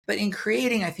But in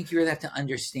creating, I think you really have to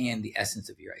understand the essence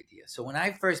of your idea. So when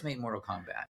I first made Mortal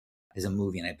Kombat as a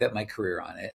movie, and I bet my career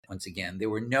on it, once again, there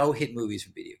were no hit movies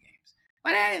from video games.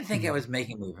 But I didn't think I was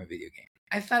making a movie from a video game.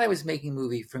 I thought I was making a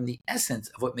movie from the essence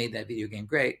of what made that video game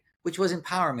great, which was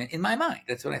empowerment in my mind.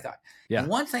 That's what I thought. Yeah. And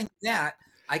once I knew that,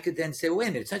 I could then say, well, wait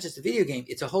a minute, it's not just a video game.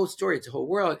 It's a whole story. It's a whole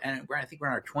world. And I think we're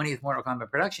on our 20th Mortal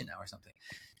Kombat production now or something.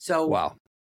 So, wow.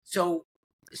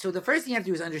 So the first thing you have to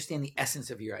do is understand the essence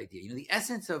of your idea. You know, the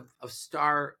essence of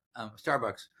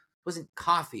Starbucks wasn't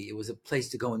coffee. It was a place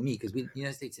to go and meet, because we in the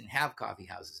United States didn't have coffee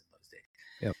houses in those days.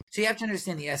 Yep. So you have to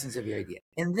understand the essence of your idea.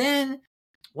 And then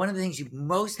one of the things you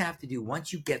most have to do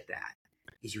once you get that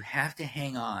is you have to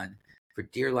hang on for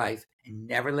dear life and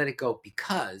never let it go,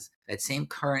 because that same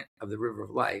current of the river of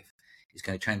life is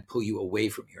going to try and pull you away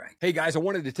from your idea. Hey guys, I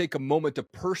wanted to take a moment to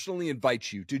personally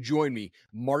invite you to join me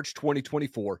March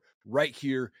 2024 right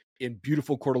here in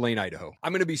beautiful Coeur d'Alene, Idaho.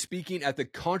 I'm going to be speaking at the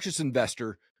Conscious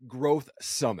Investor Growth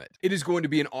Summit. It is going to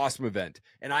be an awesome event,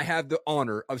 and I have the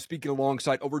honor of speaking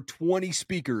alongside over 20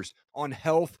 speakers on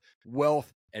health,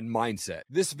 wealth, and mindset.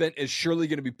 This event is surely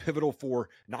going to be pivotal for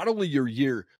not only your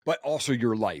year, but also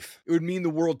your life. It would mean the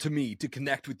world to me to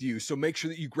connect with you. So make sure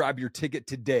that you grab your ticket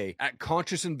today at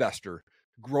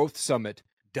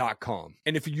consciousinvestorgrowthsummit.com.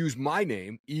 And if you use my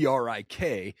name,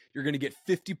 ERIK, you're going to get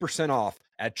 50% off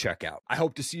at checkout. I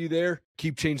hope to see you there.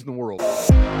 Keep changing the world.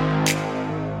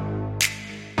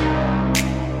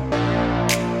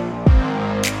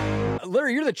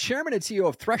 Larry, you're the chairman and CEO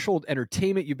of Threshold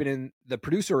Entertainment. You've been the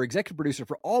producer or executive producer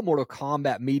for all Mortal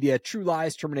Kombat media, True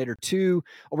Lies, Terminator 2,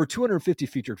 over 250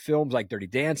 featured films like Dirty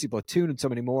Dancing, Platoon, and so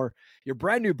many more. Your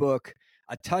brand new book,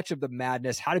 A Touch of the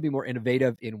Madness: How to Be More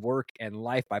Innovative in Work and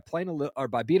Life by being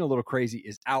a little crazy,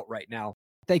 is out right now.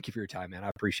 Thank you for your time, man. I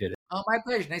appreciate it. Oh, my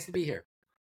pleasure. Nice to be here.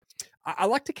 I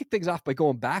like to kick things off by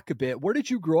going back a bit. Where did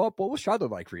you grow up? What was childhood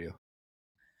like for you?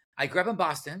 I grew up in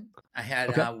Boston. I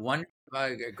had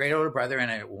a great older brother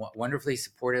and a wonderfully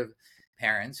supportive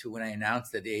parents who, when I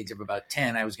announced at the age of about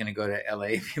 10, I was going to go to LA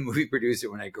and be a movie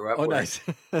producer when I grew up. Oh, nice.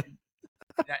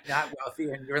 not wealthy,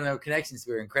 and there were no connections.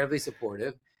 We were incredibly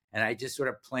supportive. And I just sort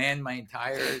of planned my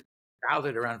entire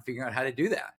childhood around figuring out how to do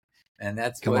that. And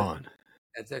that's what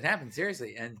happened,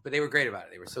 seriously. But they were great about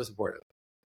it. They were so supportive.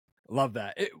 Love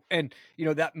that. And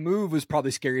that move was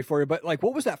probably scary for you, but like,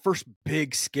 what was that first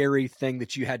big, scary thing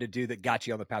that you had to do that got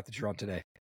you on the path that you're on today?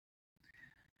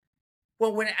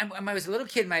 Well, when I was a little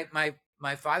kid, my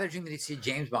father dreamed that he'd see a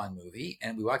James Bond movie,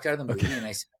 and we walked out of the movie and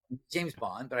I said, James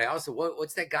Bond, but I also,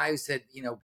 what's that guy who said,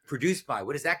 produced by,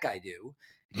 what does that guy do?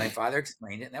 And my father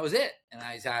explained it, and that was it. And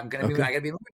I said, I got to be a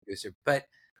movie producer. But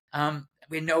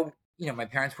we had no, my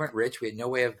parents weren't rich. We had no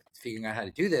way of figuring out how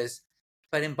to do this.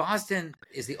 But in Boston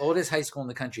is the oldest high school in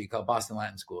the country called Boston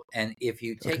Latin School. And if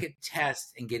you take a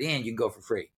test and get in, you can go for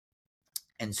free.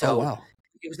 And so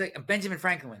it was like Benjamin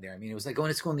Franklin went there. I mean, it was like going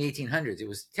to school in the 1800s. It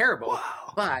was terrible,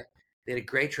 but they had a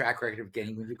great track record of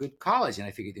getting into good college. And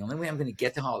I figured the only way I'm going to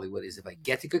get to Hollywood is if I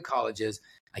get to good colleges,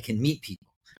 I can meet people.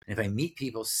 And if I meet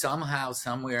people somehow,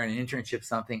 somewhere in an internship,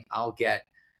 something, I'll get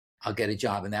a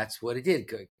job. And that's what it did.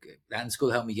 Latin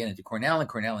School helped me get into Cornell, and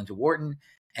Cornell into Wharton.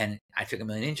 And I took a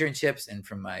million internships, and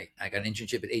I got an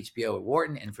internship at HBO at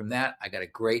Wharton. And from that, I got a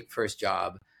great first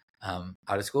job out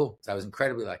of school. So I was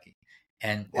incredibly lucky.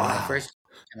 And my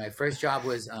first job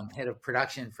was head of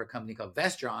production for a company called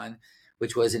Vestron,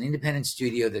 which was an independent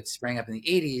studio that sprang up in the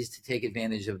 80s to take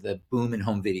advantage of the boom in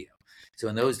home video. So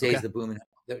in those days, there were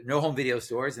no home video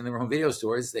stores, and there were home video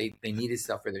stores. They needed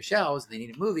stuff for their shelves. They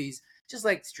needed movies, just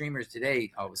like streamers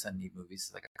today all of a sudden need movies.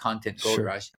 It's like a content gold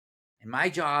rush. And my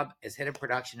job as head of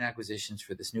production and acquisitions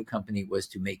for this new company was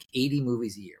to make 80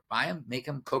 movies a year. Buy them, make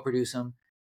them, co-produce them,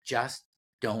 just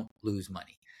don't lose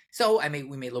money. So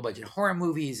we made low budget horror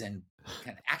movies and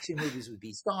kind of action movies with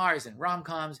B stars and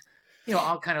rom-coms,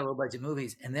 all kind of low budget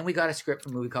movies. And then we got a script for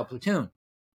a movie called Platoon,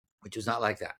 which was not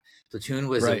like that. Platoon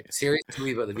was a serious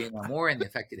movie about the Vietnam War and the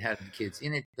effect it had on the kids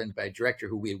in it, done by a director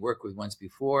who we had worked with once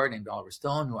before named Oliver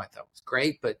Stone, who I thought was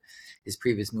great, but his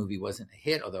previous movie wasn't a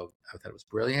hit, although I thought it was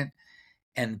brilliant.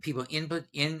 And the people in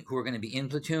who were going to be in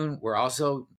Platoon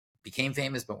became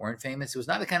famous but weren't famous. It was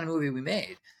not the kind of movie we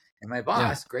made. And my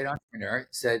boss, great entrepreneur,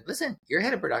 said, listen, you're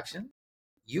head of production.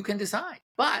 You can decide.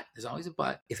 But there's always a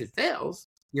but. If it fails,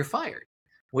 you're fired.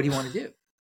 What do you want to do?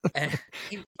 And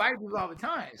he fired people all the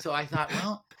time. So I thought,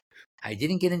 well, I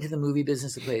didn't get into the movie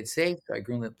business to play it safe, so I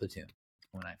greenlit Platoon.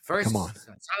 When I first saw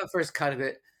the first cut of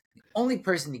it, the only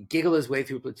person to giggle his way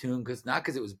through Platoon, not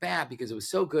because it was bad, because it was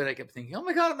so good, I kept thinking, oh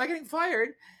my God, am I getting fired?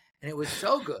 And it was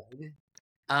so good.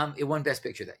 It won Best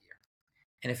Picture that year.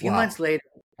 And a few months later,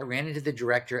 I ran into the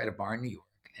director at a bar in New York,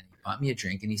 and he bought me a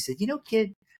drink, and he said,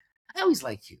 kid, I always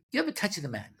liked you. You have a touch of the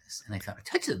madness. And I thought, a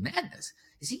touch of the madness?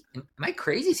 Am I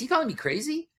crazy? Is he calling me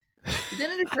crazy? But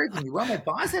then it occurred to me, well, my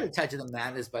boss had a touch of the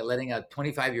madness by letting a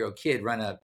 25-year-old kid run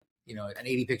an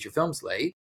 80-picture film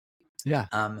slate. Yeah.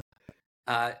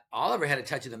 Oliver had a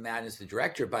touch of the madness, the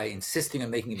director, by insisting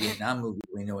on making a Vietnam movie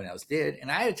when no one else did.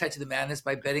 And I had a touch of the madness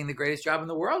by betting the greatest job in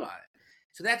the world on it.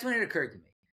 So that's when it occurred to me.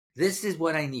 This is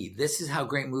what I need. This is how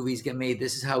great movies get made.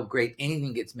 This is how great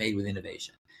anything gets made with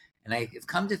innovation. And I've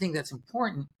come to think that's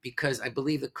important because I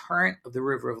believe the current of the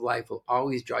river of life will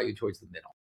always draw you towards the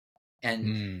middle.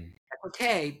 And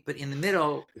okay, but in the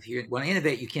middle, if you want to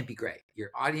innovate, you can't be great. Your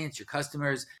audience, your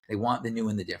customers, they want the new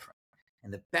and the different.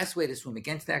 And the best way to swim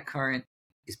against that current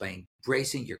is by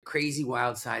embracing your crazy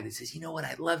wild side that says, you know what,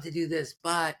 I'd love to do this,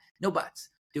 but no buts,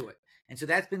 do it. And so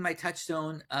that's been my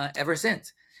touchstone ever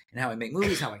since. And how I make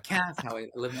movies, how I cast, how I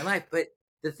live my life. But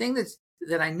the thing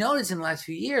that I noticed in the last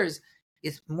few years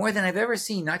is more than I've ever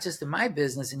seen, not just in my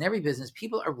business, in every business,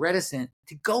 people are reticent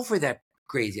to go for that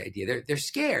crazy idea. They're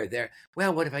scared.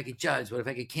 Well, what if I get judged? What if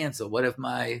I get canceled? What if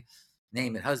my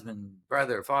name it, husband,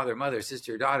 brother, father, mother,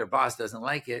 sister, daughter, boss doesn't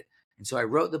like it? And so I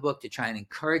wrote the book to try and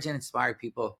encourage and inspire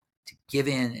people to give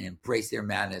in and embrace their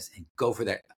madness and go for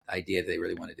that idea that they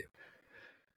really want to do.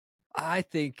 I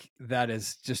think that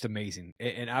is just amazing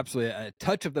and absolutely a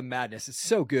touch of the madness. It's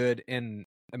so good. And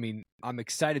I mean, I'm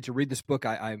excited to read this book.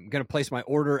 I'm going to place my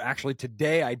order actually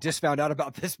today. I just found out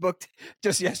about this book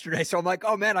just yesterday. So I'm like,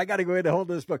 oh man, I got to go in and hold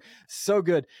this book. So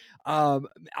good. I'm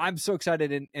so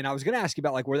excited. And I was going to ask you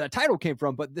about like where that title came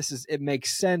from, but it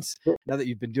makes sense now that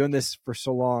you've been doing this for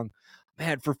so long,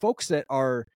 man, for folks that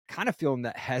are kind of feeling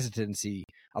that hesitancy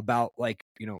about like,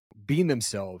 being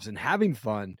themselves and having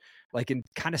fun, like, and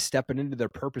kind of stepping into their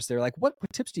purpose. They're like, what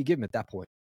tips do you give them at that point?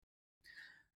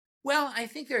 Well, I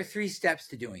think there are 3 steps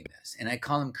to doing this, and I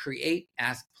call them create,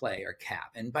 ask, play, or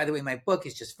CAP. And by the way, my book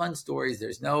is just fun stories.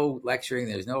 There's no lecturing.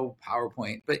 There's no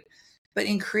PowerPoint. But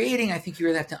in creating, I think you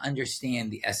really have to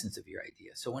understand the essence of your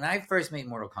idea. So when I first made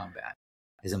Mortal Kombat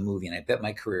as a movie, and I bet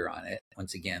my career on it,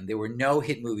 once again, there were no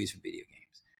hit movies from video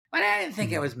games. But I didn't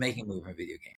think I was making a movie from a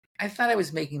video game. I thought I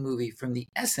was making a movie from the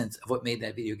essence of what made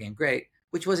that video game great,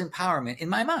 which was empowerment in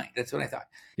my mind. That's what I thought.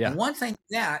 Yeah. And once I knew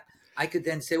that, I could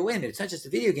then say, wait a minute, it's not just a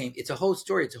video game. It's a whole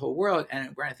story. It's a whole world.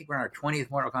 And I think we're on our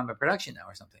 20th Mortal Kombat production now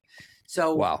or something.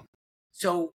 So, wow.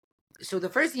 So the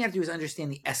first thing you have to do is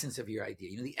understand the essence of your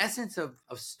idea. The essence of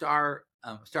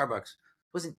Starbucks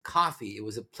wasn't coffee. It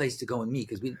was a place to go and meet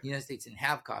because the United States didn't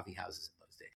have coffee houses in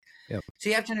those days. Yep. So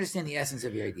you have to understand the essence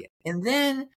of your idea. And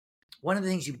then one of the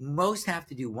things you most have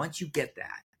to do once you get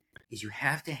that is you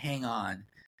have to hang on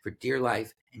for dear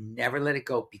life and never let it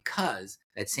go, because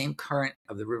that same current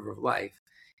of the river of life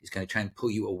is going to try and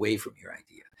pull you away from your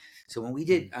idea. So when we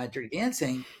did Dirty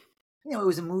Dancing, it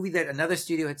was a movie that another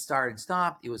studio had started and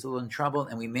stopped. It was a little in trouble,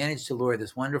 and we managed to lure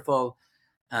this wonderful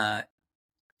 2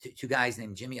 guys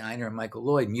named Jimmy Einer and Michael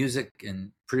Lloyd, music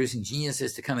and producing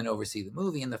geniuses, to come and oversee the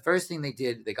movie. And the first thing they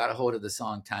did, they got a hold of the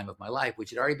song Time of My Life, which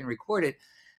had already been recorded,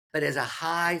 but as a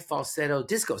high falsetto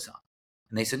disco song.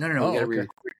 And they said, no, we got to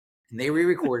re-record it. And they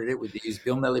re-recorded it with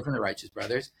Bill Medley from the Righteous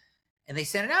Brothers. And they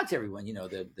sent it out to everyone,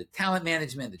 the talent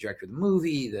management, the director of the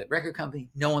movie, the record company.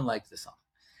 No one liked the song.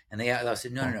 And they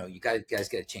said, no, you guys got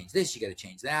to change this. You got to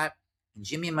change that. And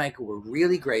Jimmy and Michael were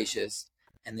really gracious.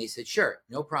 And they said, sure,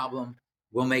 no problem.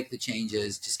 We'll make the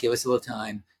changes. Just give us a little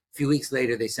time. A few weeks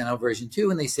later, they sent out version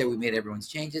 2, and they said we made everyone's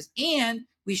changes. And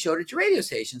we showed it to radio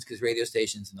stations, because radio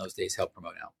stations in those days helped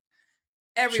promote albums.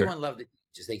 Everyone loved it.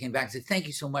 Just they came back and said, thank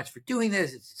you so much for doing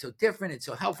this. It's so different. It's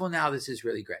so helpful now. This is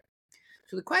really great.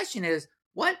 So the question is,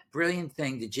 what brilliant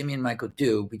thing did Jimmy and Michael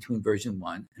do between version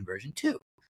 1 and version 2?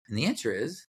 And the answer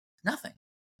is nothing.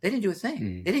 They didn't do a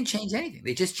thing. They didn't change anything.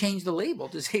 They just changed the label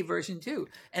to say version 2.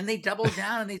 And they doubled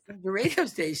down and they sent it to radio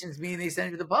stations, meaning they sent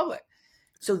it to the public.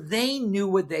 So they knew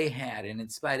what they had. And in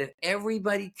spite of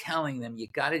everybody telling them, you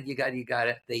got it,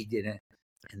 they didn't.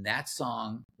 And that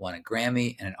song won a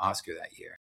Grammy and an Oscar that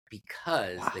year,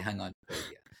 because they hung on to the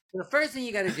idea. So the first thing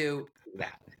you got to do is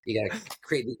that. You got to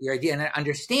create your idea and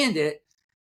understand it.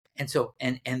 And so,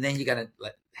 and then you got to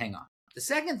hang on. The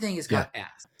second thing is called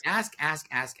ask.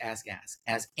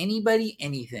 Ask anybody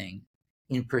anything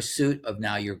in pursuit of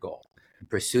now your goal, in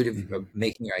pursuit of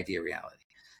making your idea a reality.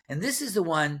 And this is the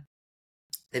one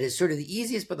that is sort of the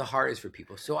easiest but the hardest for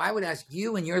people. So I would ask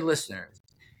you and your listeners,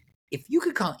 if you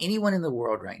could call anyone in the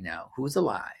world right now who's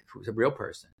alive, who's a real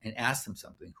person, and ask them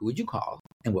something, who would you call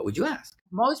and what would you ask?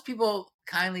 Most people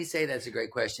kindly say that's a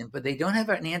great question, but they don't have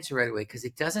an answer right away because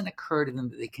it doesn't occur to them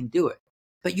that they can do it.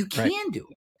 But you can do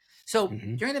it. So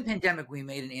Mhm. during the pandemic, we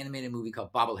made an animated movie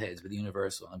called Bobbleheads with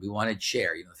Universal, and we wanted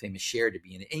Cher, the famous Cher, to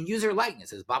be in it and use her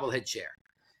likeness as Bobblehead Cher.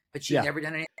 But she'd Yeah. never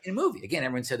done an animated movie. Again,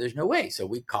 everyone said there's no way. So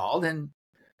we called and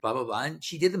blah, blah, blah. And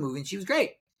she did the movie and she was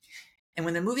great. And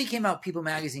when the movie came out, People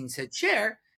Magazine said,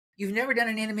 Cher, you've never done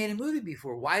an animated movie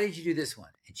before. Why did you do this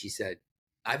one? And she said,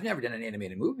 I've never done an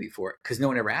animated movie before because no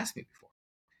one ever asked me before.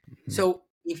 Mhm. So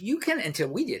if you can, until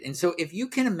we did. And so if you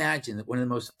can imagine that one of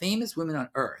the most famous women on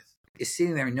earth is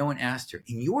sitting there and no one asked her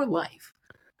in your life,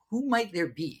 who might there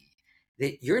be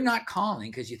that you're not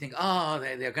calling because you think, oh,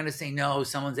 they're going to say no,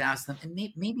 someone's asked them. And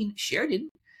maybe Cher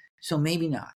didn't. So maybe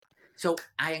not. So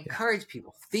I encourage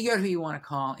people, figure out who you want to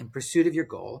call in pursuit of your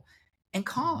goal and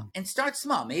call them and start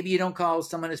small. Maybe you don't call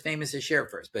someone as famous as Cher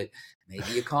first, but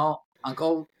maybe you call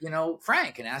Uncle,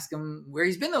 Frank and ask him where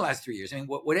he's been the last 3 years. I mean,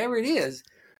 whatever it is,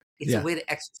 it's a way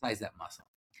to exercise that muscle.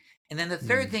 And then the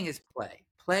third thing is play.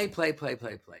 Play.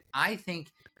 I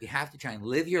think you have to try and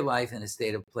live your life in a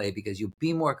state of play because you'll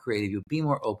be more creative, you'll be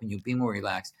more open, you'll be more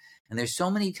relaxed. And there's so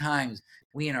many times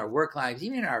we in our work lives,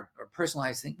 even in our personal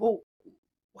lives, think, well,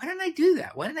 why didn't I do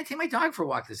that? Why didn't I take my dog for a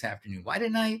walk this afternoon? Why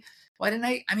didn't I,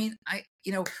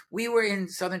 we were in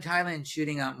southern Thailand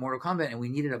shooting Mortal Kombat and we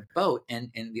needed a boat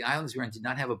and the islands we were in did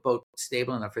not have a boat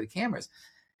stable enough for the cameras.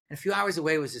 And a few hours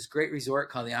away was this great resort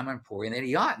called the Amanpuri, and they had a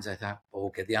yacht. And so I thought, we'll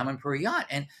get the Amanpuri yacht.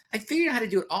 And I figured out how to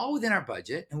do it all within our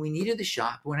budget, and we needed the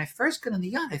shot. But when I first got on the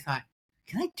yacht, I thought,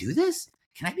 can I do this?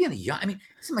 Can I be on the yacht? I mean,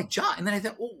 this is my job. And then I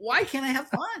thought, well, why can't I have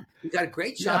fun? We got a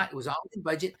great shot. It was all within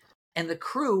budget. And the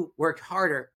crew worked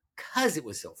harder because it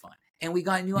was so fun. And we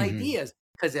got new ideas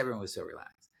because everyone was so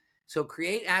relaxed. So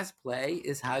create as play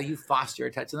is how you foster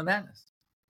a touch of the madness.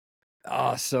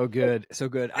 Oh, so good. So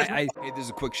good. Hey, this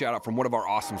is a quick shout out from one of our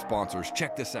awesome sponsors.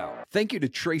 Check this out. Thank you to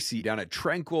Tracy down at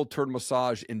Tranquil Turtle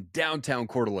Massage in downtown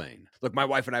Coeur d'Alene. Look, my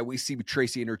wife and I, we see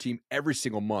Tracy and her team every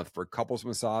single month for a couples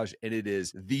massage, and it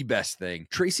is the best thing.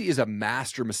 Tracy is a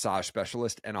master massage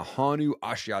specialist and a Hanu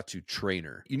Ashiatsu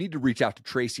trainer. You need to reach out to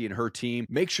Tracy and her team.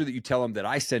 Make sure that you tell them that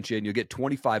I sent you, and you'll get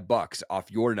 $25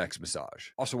 off your next massage.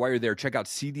 Also, while you're there, check out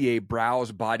CDA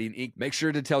Brows, Body, and Ink. Make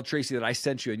sure to tell Tracy that I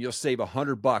sent you, and you'll save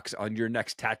 $100 on your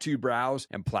next tattoo brows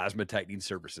and plasma tightening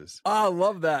services. Oh, I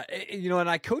love that. And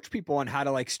I coach people on how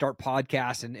to start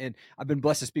podcasts, and I've been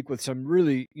blessed to speak with some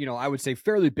really, I would say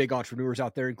fairly big entrepreneurs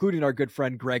out there, including our good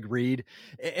friend Greg Reed.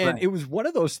 And It was one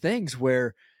of those things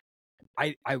where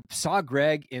I saw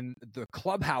Greg in the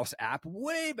Clubhouse app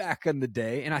way back in the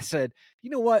day, and I said, you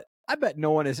know what? I bet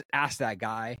no one has asked that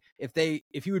guy if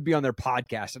he would be on their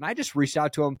podcast. And I just reached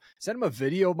out to him, sent him a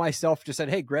video of myself, just said,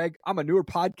 hey, Greg, I'm a newer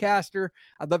podcaster.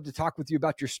 I'd love to talk with you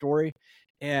about your story.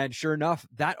 And sure enough,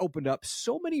 that opened up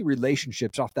so many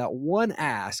relationships off that one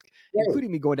ask,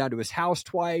 including me going down to his house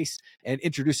twice and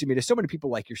introducing me to so many people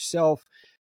like yourself.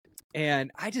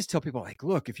 And I just tell people,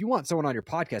 look, if you want someone on your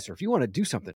podcast or if you want to do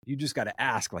something, you just got to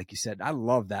ask, like you said. I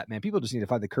love that, man. People just need to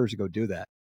find the courage to go do that.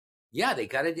 Yeah, they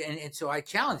got to. And so I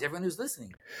challenge everyone who's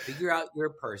listening, figure out your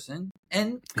person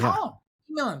and call them,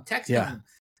 email them, text them,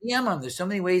 DM them. There's so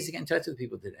many ways to get in touch with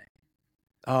people today.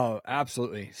 Oh,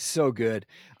 absolutely. So good.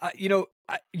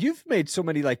 You've made so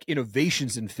many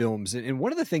innovations in films. And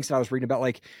one of the things that I was reading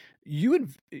about, you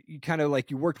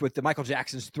worked with the Michael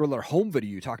Jackson's Thriller home video.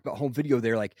 You talked about home video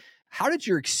there. How did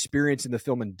your experience in the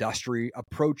film industry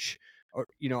approach, or,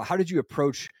 how did you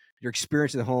approach your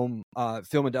experience in the home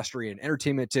film industry and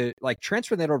entertainment to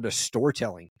transfer that over to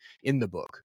storytelling in the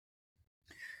book?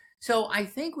 So I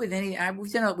think with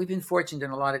we've been fortunate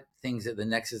in a lot of things at the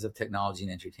nexus of technology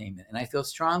and entertainment. And I feel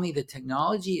strongly that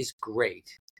technology is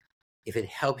great if it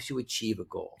helps you achieve a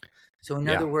goal. So in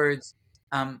other words,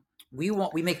 we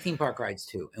make theme park rides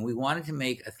too. And we wanted to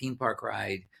make a theme park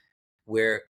ride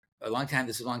where this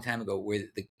was a long time ago, where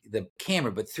the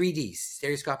camera, but 3D,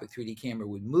 stereoscopic 3D camera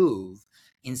would move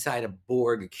inside a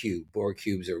Borg cube. Borg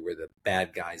cubes are where the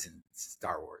bad guys in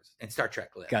Star Wars and Star Trek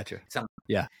live. Gotcha.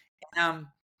 Yeah.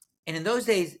 And in those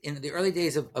days, in the early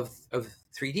days of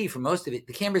 3D, for most of it,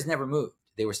 the cameras never moved.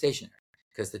 They were stationary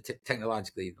because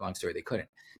technologically, long story, they couldn't.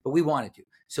 But we wanted to.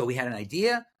 So we had an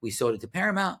idea. We sold it to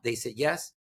Paramount. They said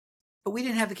yes, but we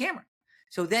didn't have the camera.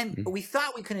 So then we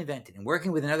thought we could invent it. And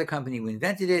working with another company, we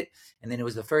invented it. And then it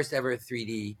was the first ever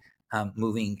 3D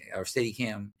moving or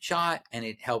Steadicam shot. And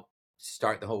it helped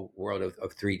start the whole world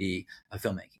of 3D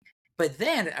filmmaking. But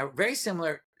then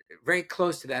very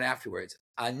close to that afterwards,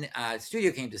 a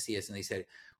studio came to see us and they said,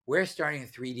 we're starting a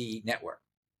 3D network.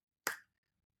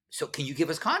 So can you give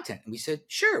us content? And we said,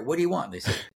 sure. What do you want? They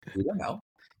said, we don't know.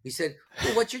 We said,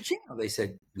 well, what's your channel? They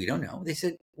said, we don't know. They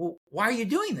said, well, why are you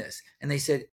doing this? And they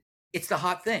said, it's the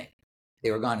hot thing.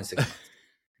 They were gone in 6 months.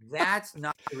 That's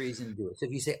not the reason to do it. So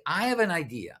if you say, I have an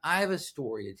idea, I have a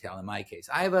story to tell in my case,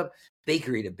 I have a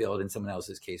bakery to build in someone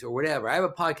else's case, or whatever, I have a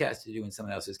podcast to do in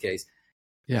someone else's case,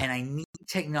 and I need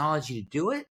technology to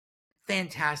do it,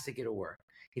 fantastic, it'll work.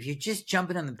 If you're just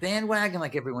jumping on the bandwagon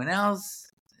like everyone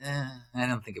else, I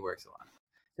don't think it works a lot.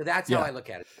 So that's how I look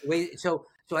at it. So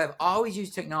I've always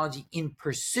used technology in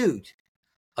pursuit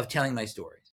of telling my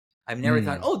stories. I've never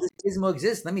thought, oh, this gizmo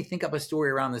exists, let me think up a story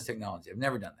around this technology. I've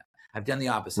never done that. I've done the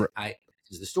opposite. This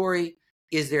is the story.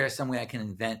 Is there some way I can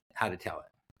invent how to tell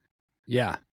it?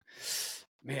 Yeah.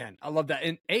 Man, I love that.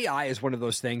 And AI is one of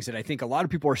those things that I think a lot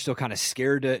of people are still kind of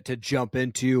scared to jump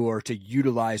into or to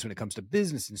utilize when it comes to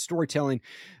business and storytelling.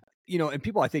 And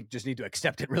people I think just need to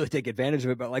accept it, really take advantage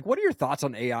of it. But like, what are your thoughts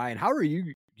on AI and how are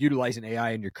you utilizing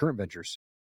AI in your current ventures?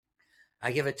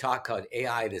 I give a talk called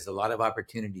AI. There's a lot of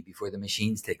opportunity before the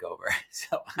machines take over.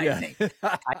 So I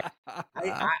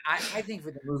think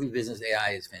for the movie business,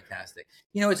 AI is fantastic.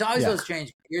 It's always so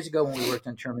strange. Years ago when we worked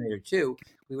on Terminator 2,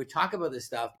 we would talk about this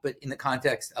stuff, but in the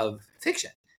context of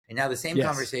fiction. And now the same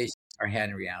conversations are had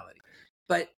in reality.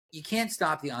 But you can't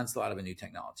stop the onslaught of a new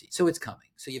technology. So it's coming.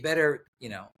 So you better,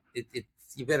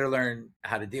 you better learn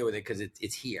how to deal with it because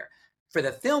it's here. For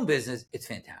the film business, it's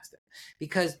fantastic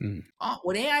because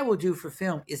what AI will do for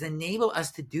film is enable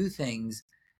us to do things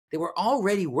that we're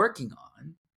already working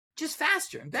on just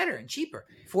faster and better and cheaper.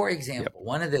 For example,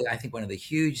 one of the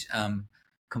huge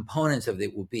components of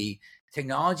it will be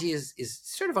technology is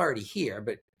sort of already here,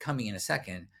 but coming in a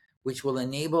second, which will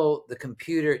enable the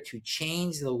computer to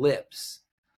change the lips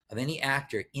of any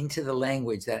actor into the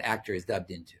language that actor is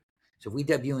dubbed into. So if we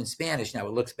dub you in Spanish, now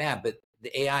it looks bad, but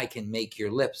the AI can make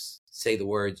your lips say the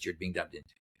words you're being dubbed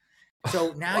into.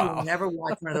 So now you'll never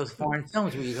watch one of those foreign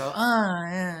films where you go,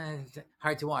 it's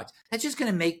hard to watch. That's just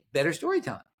going to make better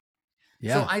storytelling.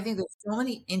 Yeah. So I think there's so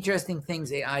many interesting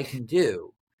things AI can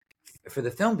do for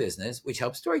the film business, which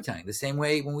helps storytelling. The same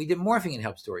way when we did morphing, it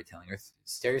helped storytelling, or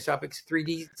stereoscopic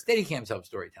 3D Steadicams help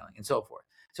storytelling, and so forth.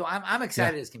 So I'm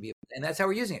excited as can be, and that's how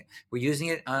we're using it. We're using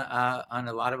it on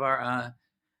a lot of our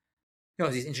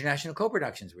these international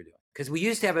co-productions we're doing. Because we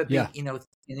used to have a big, in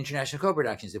international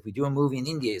co-productions, if we do a movie in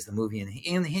India, is the movie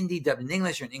in Hindi dubbed in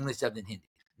English or in English dubbed in Hindi?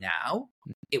 Now,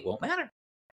 it won't matter.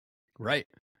 Right.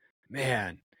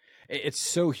 Man, it's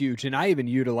so huge. And I even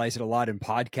utilize it a lot in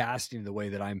podcasting. The way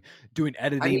that I'm doing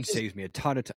editing saves me a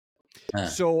ton of time.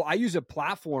 So I use a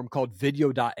platform called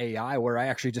video.ai where I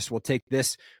actually just will take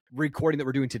this recording that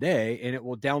we're doing today and it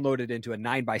will download it into a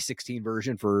 9:16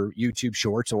 version for YouTube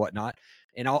shorts or whatnot.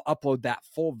 And I'll upload that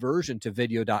full version to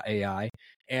video.ai.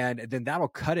 And then that'll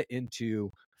cut it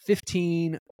into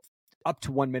 15 up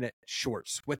to 1 minute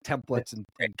shorts with templates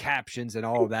and captions and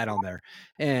all of that on there.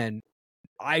 And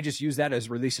I just use that as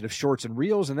release it of shorts and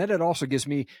reels. And then it also gives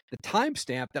me the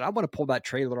timestamp that I want to pull that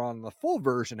trailer on the full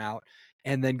version out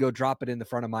and then go drop it in the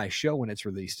front of my show when it's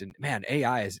released. And man,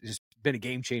 AI has just been a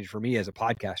game changer for me as a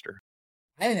podcaster.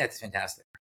 I think that's fantastic.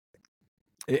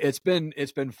 It's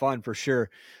been fun for sure.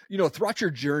 Throughout your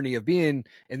journey of being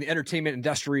in the entertainment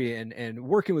industry and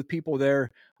working with people there,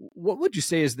 what would you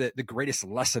say is the greatest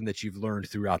lesson that you've learned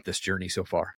throughout this journey so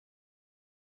far?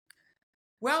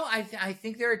 Well, I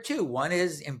think there are two. One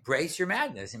is embrace your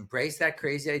madness, embrace that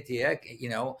crazy idea.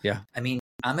 I mean,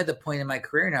 I'm at the point in my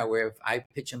career now where if I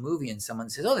pitch a movie and someone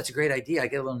says, "Oh, that's a great idea," I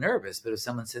get a little nervous. But if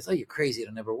someone says, "Oh, you're crazy,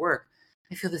 it'll never work,"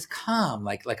 I feel this calm,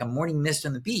 like a morning mist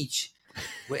on the beach,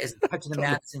 as the touch of the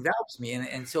madness envelops me.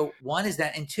 And so one is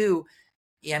that, and two,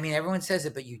 I mean, everyone says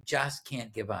it, but you just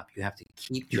can't give up. You have to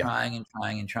keep trying and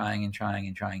trying and trying and trying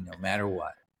and trying, no matter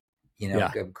what.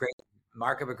 A great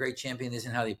mark of a great champion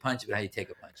isn't how you punch, but how you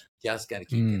take a punch. You just got to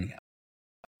keep getting up.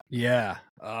 Yeah.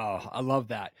 Oh, I love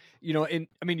that. And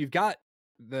I mean, you've got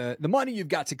the money, you've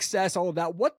got success, all of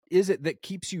that. What is it that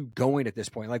keeps you going at this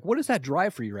point? Like, what is that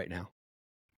drive for you right now?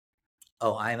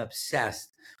 Oh, I'm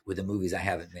obsessed with the movies I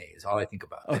haven't made. It's all I think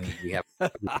about. Okay. I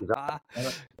mean, I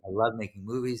love making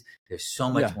movies. There's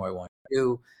so much more I want to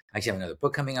do. I actually have another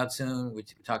book coming out soon,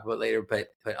 which we'll talk about later.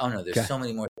 But oh no, there's so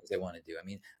many more things I want to do. I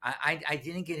mean, I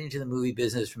didn't get into the movie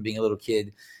business from being a little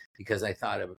kid because I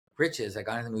thought of riches. I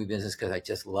got into the movie business because I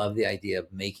just love the idea of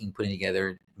putting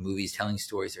together movies, telling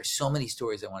stories. There's so many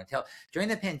stories I want to tell. During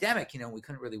the pandemic, we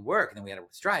couldn't really work, and then we had a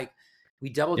strike. We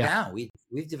doubled down.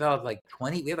 We've developed like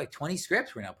 20. We have like 20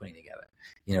 scripts we're now putting together.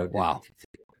 Wow.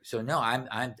 So no, I'm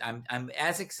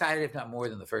as excited, if not more,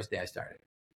 than the first day I started.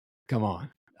 Come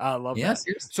on, I love that.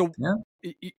 So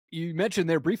you mentioned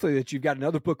there briefly that you've got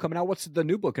another book coming out. What's the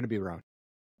new book going to be around?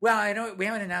 Well, I know we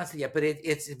haven't announced it yet, but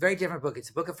it's a very different book.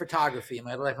 It's a book of photography. In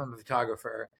my life, I'm a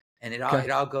photographer, and it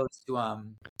all goes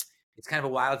to It's kind of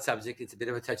a wild subject. It's a bit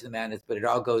of a touch of the madness, but it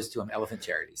all goes to elephant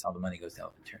charities. All the money goes to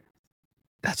elephant charities.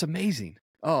 That's amazing.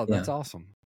 Oh, that's awesome.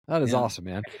 That is awesome,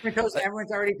 man.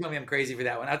 Everyone's already told me I'm crazy for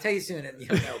that one. I'll tell you soon, and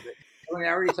but everyone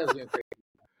already tells me I'm crazy.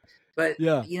 But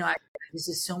this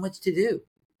is so much to do.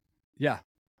 Yeah.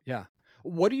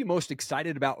 What are you most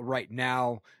excited about right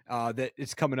now that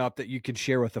is coming up that you can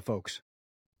share with the folks?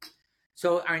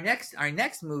 So our next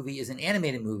movie is an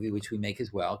animated movie, which we make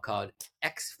as well, called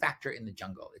X Factor in the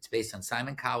Jungle. It's based on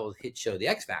Simon Cowell's hit show, The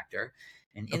X Factor.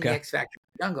 And in the X Factor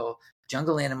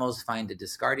jungle animals find a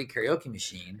discarded karaoke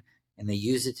machine, and they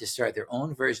use it to start their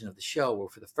own version of the show, where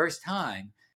for the first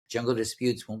time, jungle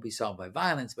disputes won't be solved by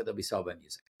violence, but they'll be solved by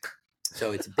music.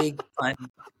 So it's a big, fun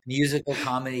musical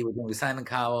comedy. We're doing with Simon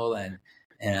Cowell and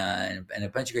a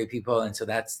bunch of great people. And so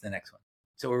that's the next one.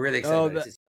 So we're really excited about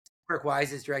it. Kirk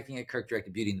Wise is directing it. Kirk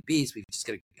directed Beauty and the Beast. We've just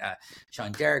got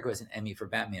Sean Derrick, who has an Emmy for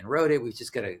Batman, wrote it. We've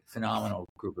just got a phenomenal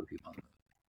group of people on the movie.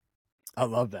 I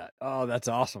love that. Oh, that's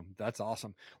awesome. That's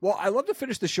awesome. Well, I love to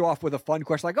finish the show off with a fun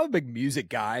question. Like, I'm a big music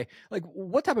guy. Like,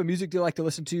 what type of music do you like to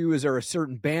listen to? Is there a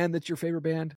certain band that's your favorite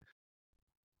band?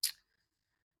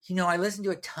 I listen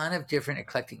to a ton of different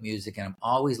eclectic music, and I'm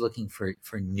always looking for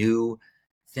new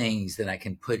things that I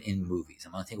can put in movies.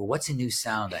 I'm going to think, well, what's a new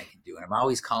sound I can do? And I'm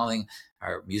always calling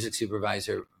our music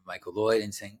supervisor, Michael Lloyd,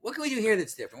 and saying, what can we do here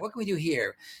that's different? What can we do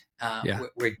here?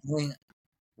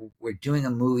 We're doing a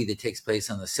movie that takes place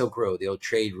on the Silk Road, the old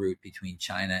trade route between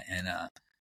China and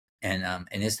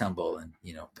Istanbul, and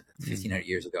 1,500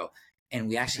 years ago. And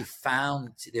we actually found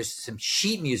there's some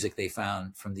sheet music they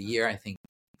found from the year, I think,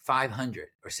 500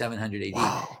 or 700 AD.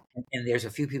 Wow. And there's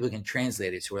a few people who can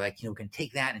translate it. So we're like, we can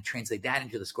take that and translate that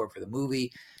into the score for the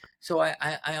movie. So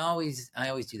I always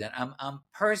do that. I'm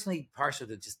personally partial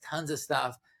to just tons of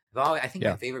stuff. I think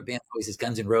my favorite band always is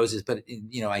Guns N' Roses, but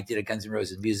I did a Guns N'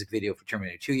 Roses music video for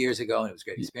Terminator 2 years ago, and it was a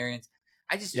great experience.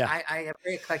 I have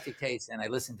very eclectic taste, and I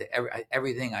listen to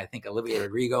everything. I think Olivia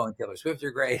Rodrigo and Taylor Swift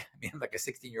are great. I mean, I'm like a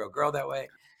 16-year-old girl that way.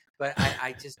 But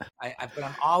but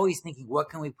I'm always thinking, what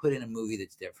can we put in a movie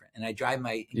that's different? And I drive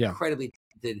my incredibly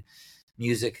talented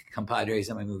music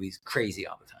compadres on my movies crazy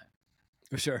all the time.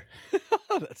 For sure.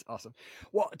 That's awesome.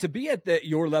 Well, to be at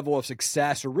your level of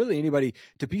success, or really anybody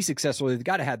to be successful, they've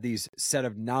got to have these set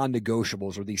of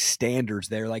non-negotiables or these standards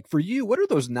there. Like for you, what are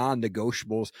those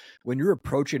non-negotiables when you're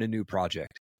approaching a new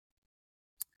project?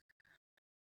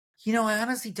 I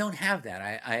honestly don't have that.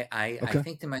 I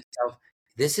think to myself,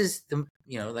 this is the,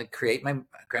 create my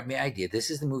idea. This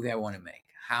is the movie I want to make.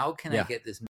 How can I get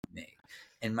this movie made?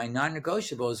 And my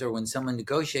non-negotiables are when someone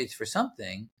negotiates for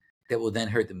something that will then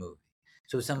hurt the movie.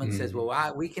 So if someone says,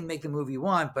 well, we can make the movie you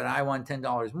want, but I want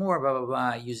 $10 more, blah, blah,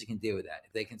 blah, I usually can deal with that.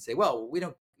 If they can say, well, we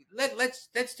don't,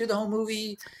 let's do the whole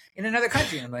movie in another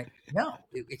country. And I'm like, no,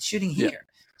 it's shooting here.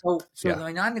 So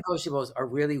my non-negotiables are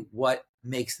really what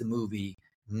makes the movie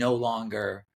no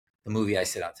longer the movie I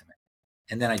set out to make.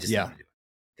 And then I just don't want to do it.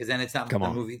 Because then it's not the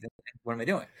movie. What am I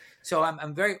doing? So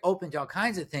I'm very open to all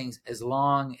kinds of things as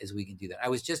long as we can do that. I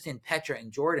was just in Petra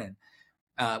in Jordan,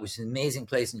 which is an amazing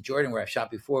place in Jordan where I've shot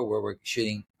before, where we're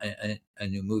shooting a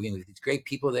new movie with these great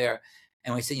people there.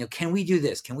 And we said, can we do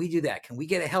this? Can we do that? Can we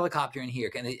get a helicopter in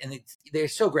here? They're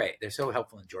so great. They're so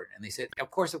helpful in Jordan. And they said, of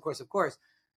course.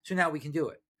 So now we can do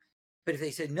it. But if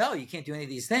they said, no, you can't do any of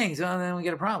these things, well, then we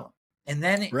get a problem. And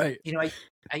then,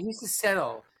 I used to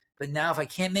settle, but now if I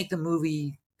can't make the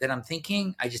movie that I'm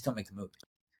thinking, I just don't make the movie.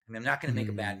 I mean, I'm not going to make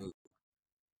a bad movie.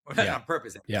 On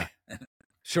purpose. Yeah.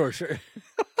 Sure.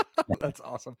 That's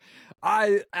awesome.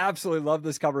 I absolutely love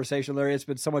this conversation, Larry. It's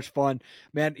been so much fun,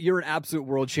 man. You're an absolute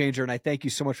world changer. And I thank you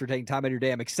so much for taking time out of your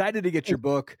day. I'm excited to get your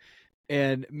book.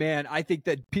 And man, I think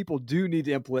that people do need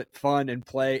to implement fun and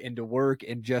play into work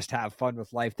and just have fun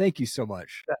with life. Thank you so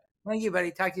much. Thank you, buddy.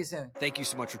 Talk to you soon. Thank you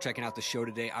so much for checking out the show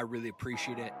today. I really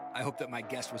appreciate it. I hope that my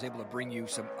guest was able to bring you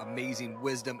some amazing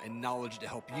wisdom and knowledge to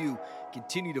help you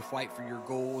continue to fight for your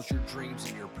goals, your dreams,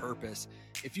 and your purpose.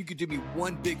 If you could do me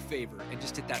one big favor and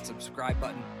just hit that subscribe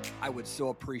button, I would so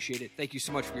appreciate it. Thank you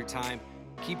so much for your time.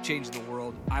 Keep changing the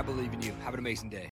world. I believe in you. Have an amazing day.